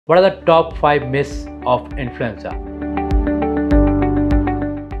What are the top 5 myths of influenza?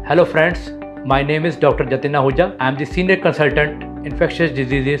 Hello friends, my name is Dr. Jatin Ahuja. I am the Senior Consultant Infectious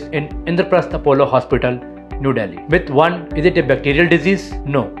Diseases in Indraprastha Apollo Hospital, New Delhi. Myth 1. Is it a bacterial disease?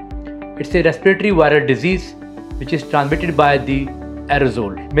 No. It's a respiratory viral disease which is transmitted by the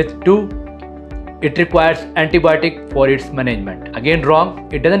aerosol. Myth 2. It requires antibiotic for its management. Again wrong.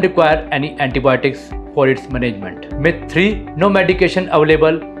 It doesn't require any antibiotics for its management. Myth 3. No medication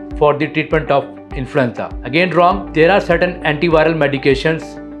available for the treatment of influenza. Again wrong. There are certain antiviral medications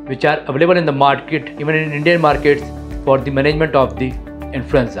which are available in the market, even in Indian markets, for the management of the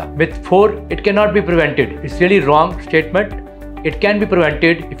influenza. Myth 4. It cannot be prevented. It's really wrong statement. It can be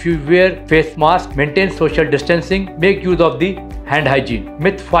prevented if you wear face mask, maintain social distancing, make use of the hand hygiene.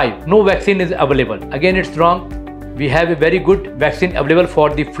 Myth 5. No vaccine is available. Again it's wrong. We have a very good vaccine available for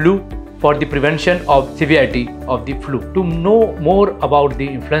the flu, for the prevention of severity of the flu. To know more about the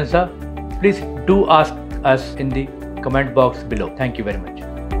influenza, please do ask us in the comment box below. Thank you very much.